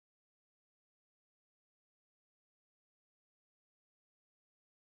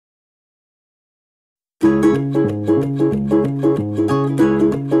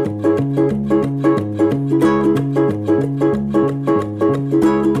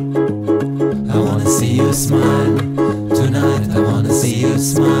I wanna see you smile tonight. I wanna see you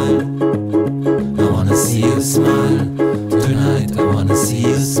smile. I wanna see you smile tonight. I wanna see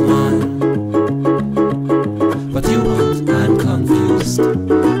you smile. But you won't, I'm confused.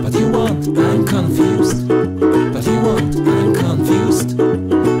 But you won't, I'm confused. But you won't, I'm confused.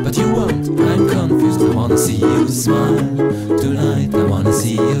 But you won't, I'm confused. I wanna see you smile tonight. I wanna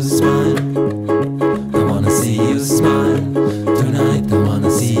see you smile. I wanna see you smile tonight. I wanna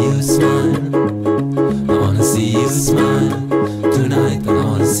see you smile. I wanna see you smile tonight. I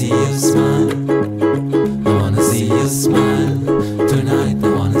wanna see you smile. I wanna see you smile tonight. I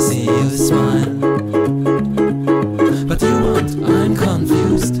wanna see you smile. But you won't, I'm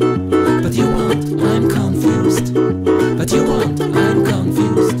confused. But you won't, I'm confused. But you won't, I'm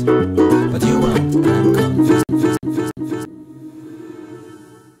confused. But you won't, I'm confused.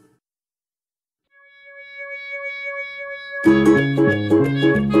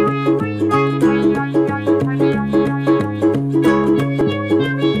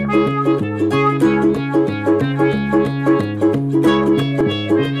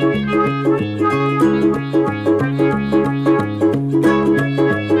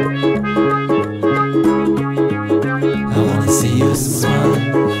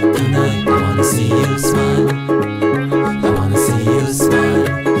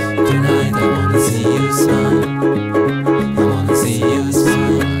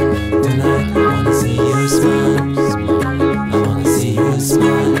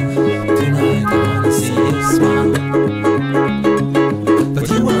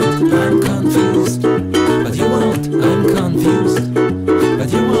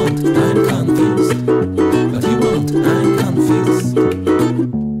 But you won't, I'm confused.